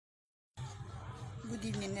Good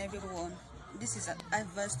evening, everyone. This is an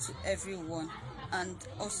advice to everyone and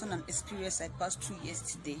also an experience I passed through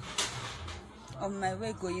yesterday. On my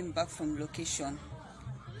way going back from location,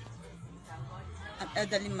 an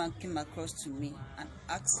elderly man came across to me and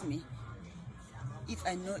asked me if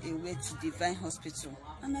I know a way to Divine Hospital.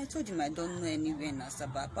 And I told him I don't know anywhere in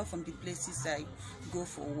Asaba apart from the places I go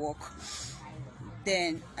for work.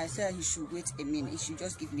 Then I said he should wait a minute. He should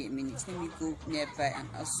just give me a minute. Let me go nearby and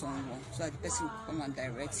ask someone so that the person will come and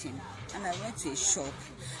direct him. And I went to a shop.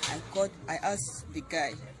 I asked the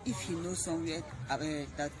guy if he knows somewhere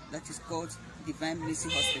that is called Divine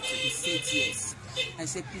Blessing Hospital. He said yes. I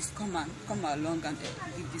said, please come along and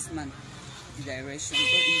give this man the direction.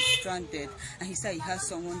 But he's stranded, and he said he has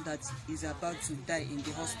someone that is about to die in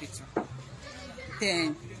the hospital.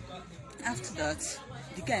 Then after that,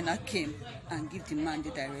 the guy now came and gave the man the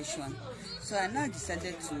direction. So I now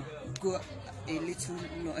decided to go a little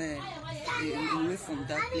away from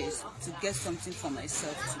that place to get something for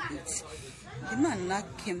myself to eat. The man now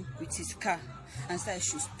came with his car and said I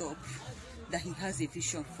should stop, that he has a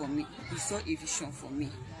vision for me. He saw a vision for me.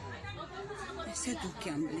 I said, okay,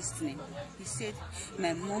 I'm listening. He said,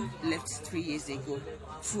 my mom left 3 years ago,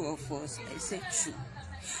 2 of us. I said, true.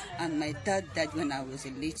 And my dad died when I was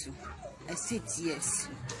a little. I said, yes.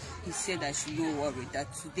 He said I should not worry,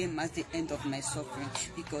 that today marks the end of my suffering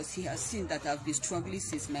because he has seen that I've been struggling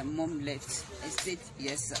since my mom left. I said,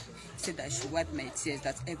 yes, sir. He said I should wipe my tears,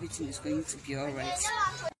 that everything is going to be all right.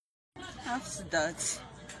 After that,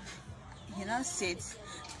 he now said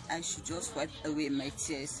I should just wipe away my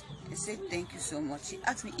tears. I said, thank you so much. He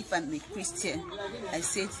asked me if I'm a Christian. I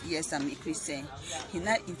said, yes, I'm a Christian. He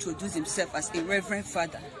now introduced himself as a Reverend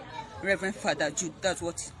Father. Reverend Father Jude, that's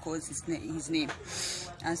what he calls his name,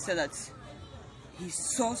 and said that he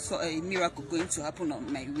saw a miracle going to happen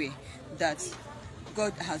on my way, that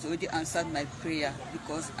God has already answered my prayer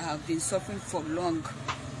because I have been suffering for long.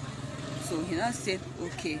 So he now said,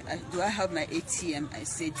 okay, do I have my ATM? I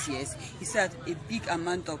said yes. He said a big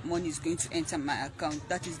amount of money is going to enter my account.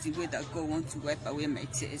 That is the way that God wants to wipe away my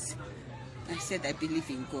tears. I said I believe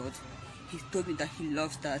in God. He told me that he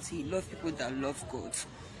loves that. He loves people that love God.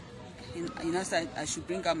 He now said I should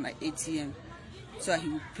bring out my ATM, so he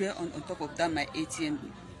will pray on top of that my ATM,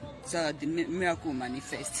 so that the miracle will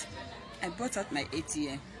manifest. I brought out my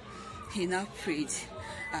ATM. He now prayed.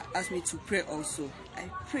 Asked me to pray also. I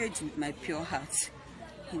prayed with my pure heart.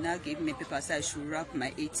 He now gave me paper, so I should wrap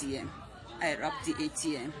my ATM. I wrapped the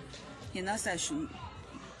ATM. He now said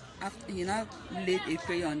he now laid a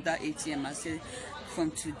prayer on that ATM and said,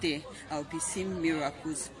 from today, I'll be seeing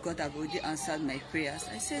miracles. God have already answered my prayers.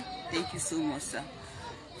 I said, thank you so much, sir.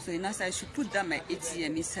 So he now said I should put down my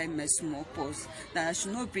ATM inside my small purse, that I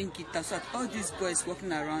should not bring it out, so that all these boys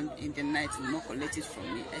walking around in the night will not collect it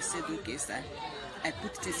from me. I said, okay, sir. I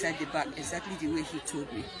put it inside the bag exactly the way he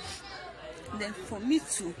told me. Then for me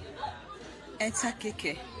to enter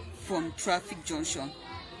Keke from traffic junction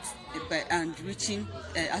and reaching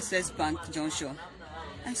Access Bank junction,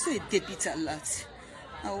 I saw a debit alert.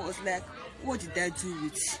 I was like, what did I do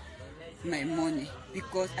with my money?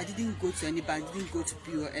 Because I didn't go to any bank, I didn't go to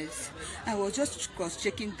POS. I was just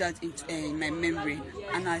cross-checking that in my memory,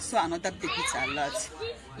 and I saw another debit alert.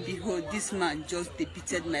 Behold, this man just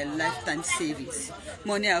debited my lifetime savings.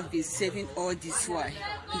 Money I've been saving all this while.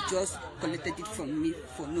 He just collected it from me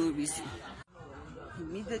for no reason.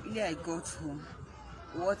 Immediately I got home,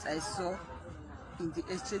 what I saw in the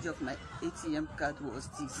exchange of my ATM card was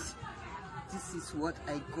this. This is what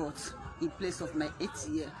I got in place of my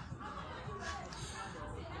ATM.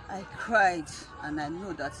 I cried, and I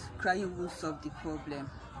know that crying won't solve the problem.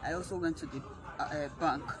 I also went to the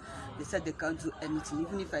bank. They said they can't do anything.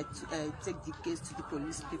 Even if I take the case to the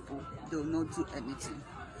police people, they will not do anything.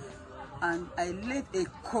 And I laid a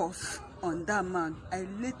curse on that man. I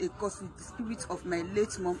laid a curse with the spirit of my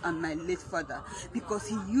late mom and my late father, because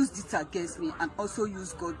he used it against me and also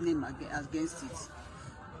used God's name against it.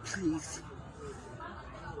 Please,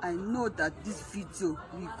 I know that this video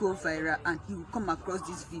will go viral and he will come across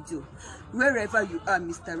this video. Wherever you are,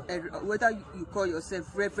 whether you call yourself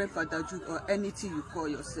Reverend Father Jude or anything you call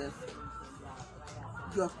yourself,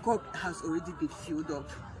 your cup has already been filled up.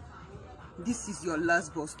 This is your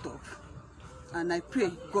last bus stop. And I pray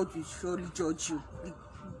God will surely judge you. The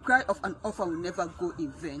cry of an orphan will never go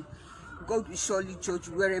in vain. God will surely judge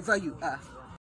you wherever you are.